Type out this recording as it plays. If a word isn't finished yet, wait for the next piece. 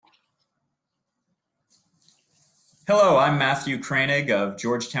Hello, I'm Matthew Kranig of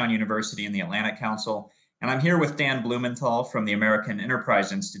Georgetown University in the Atlantic Council, and I'm here with Dan Blumenthal from the American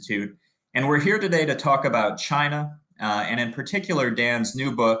Enterprise Institute. And we're here today to talk about China, and in particular, Dan's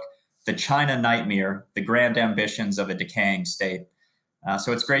new book, The China Nightmare: The Grand Ambitions of a Decaying State.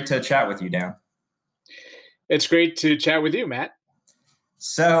 So it's great to chat with you, Dan. It's great to chat with you, Matt.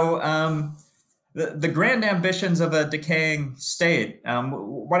 So, the grand ambitions of a decaying state.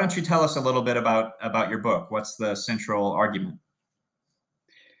 Why don't you tell us a little bit about your book? What's the central argument?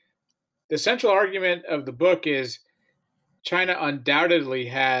 The central argument of the book is China undoubtedly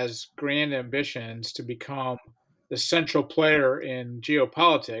has grand ambitions to become the central player in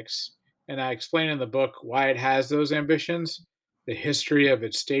geopolitics. And I explain in the book why it has those ambitions, the history of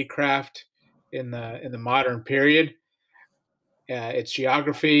its statecraft in the modern period, its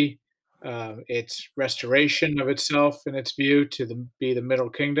geography, its restoration of itself in its view be the Middle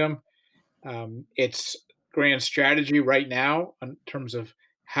Kingdom, its grand strategy right now in terms of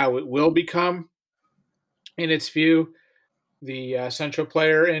how it will become, in its view, the central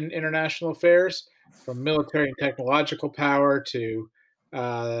player in international affairs, from military and technological power to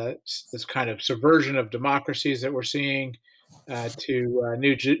this kind of subversion of democracies that we're seeing, to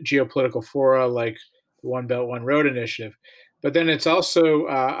new geopolitical fora like the One Belt, One Road initiative. But then it's also,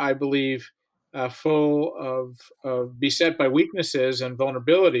 I believe, full of beset by weaknesses and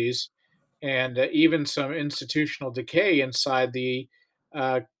vulnerabilities, and even some institutional decay inside the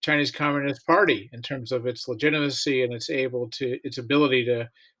Chinese Communist Party in terms of its legitimacy and its ability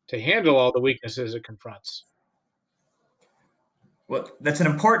to handle all the weaknesses it confronts. Well, that's an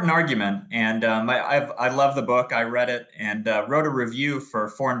important argument, and I love the book. I read it and wrote a review for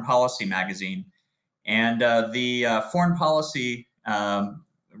Foreign Policy magazine, and the Foreign Policy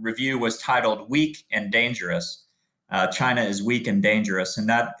review was titled "Weak and Dangerous." China is weak and dangerous, and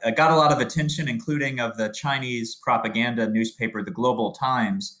that got a lot of attention, including of the Chinese propaganda newspaper, the Global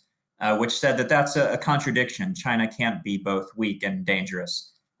Times, which said that that's a contradiction. China can't be both weak and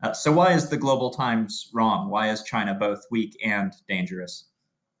dangerous. So why is the Global Times wrong? Why is China both weak and dangerous?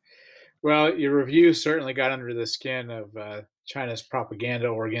 Well, your review certainly got under the skin of China's propaganda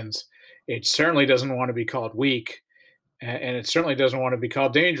organs. It certainly doesn't want to be called weak, and it certainly doesn't want to be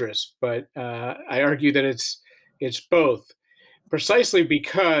called dangerous. But I argue that it's both, precisely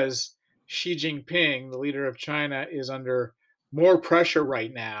because Xi Jinping, the leader of China, is under more pressure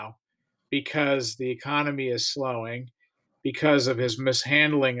right now because the economy is slowing, because of his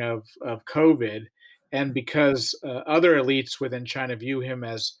mishandling of COVID, and because other elites within China view him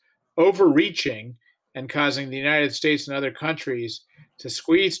as overreaching and causing the United States and other countries to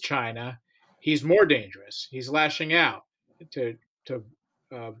squeeze China. He's more dangerous. He's lashing out to to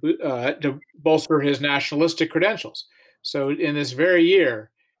to bolster his nationalistic credentials. So in this very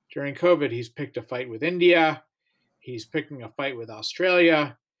year, during COVID, he's picked a fight with India. He's picking a fight with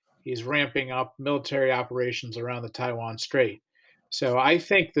Australia. He's ramping up military operations around the Taiwan Strait. So I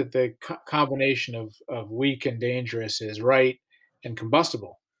think that the combination of weak and dangerous is right and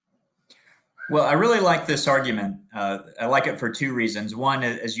combustible. Well, I really like this argument. I like it for two reasons. One,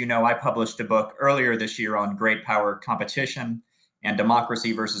 as you know, I published a book earlier this year on great power competition and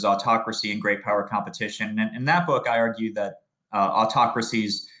democracy versus autocracy and great power competition. And in that book, I argue that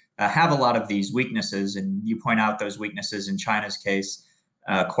autocracies have a lot of these weaknesses, and you point out those weaknesses in China's case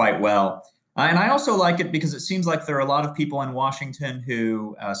quite well. And I also like it because it seems like there are a lot of people in Washington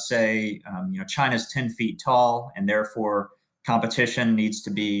who say, China's 10 feet tall, and therefore competition needs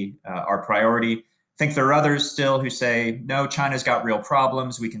to be our priority. I think there are others still who say, no, China's got real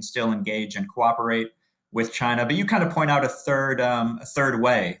problems. We can still engage and cooperate with China. But you kind of point out a third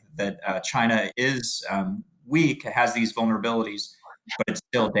way that China is weak, has these vulnerabilities, but it's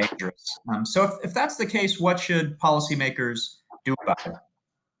still dangerous. So if that's the case, what should policymakers do about it?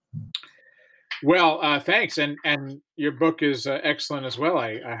 Well, thanks, and your book is excellent as well.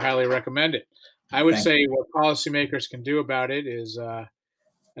 I highly recommend it. I would Thank say what policymakers can do about it is,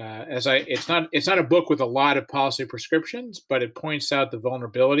 it's not a book with a lot of policy prescriptions, but it points out the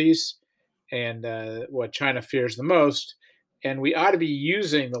vulnerabilities and what China fears the most, and we ought to be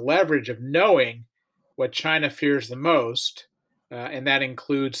using the leverage of knowing what China fears the most, and that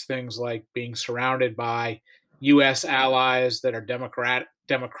includes things like being surrounded by U.S. allies that are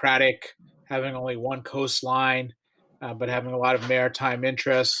democratic, having only one coastline, but having a lot of maritime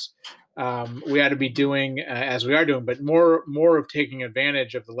interests. We ought to be doing as we are doing, but more of taking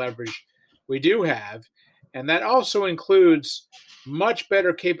advantage of the leverage we do have, and that also includes much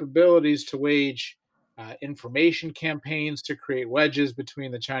better capabilities to wage information campaigns to create wedges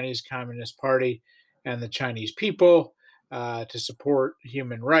between the Chinese Communist Party and the Chinese people, to support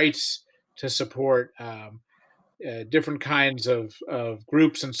human rights, to support different kinds of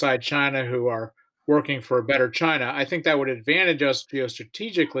groups inside China who are working for a better China. I think that would advantage us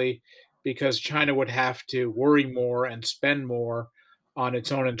geostrategically because China would have to worry more and spend more on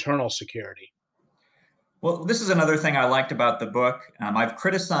its own internal security. Well, this is another thing I liked about the book. I've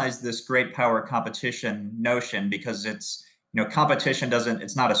criticized this great power competition notion because competition doesn't,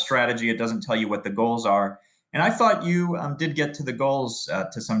 it's not a strategy. It doesn't tell you what the goals are. And I thought you did get to the goals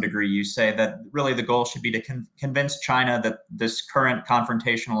to some degree. You say that really the goal should be to convince China that this current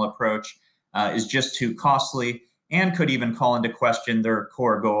confrontational approach is just too costly and could even call into question their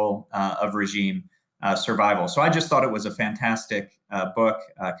core goal of regime survival. So I just thought it was a fantastic book.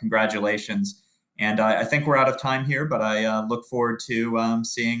 Congratulations. And I think we're out of time here, but I look forward to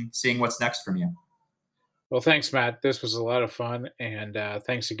seeing what's next from you. Well, thanks, Matt. This was a lot of fun. And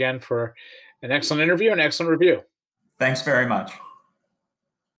thanks again for an excellent interview and excellent review. Thanks very much.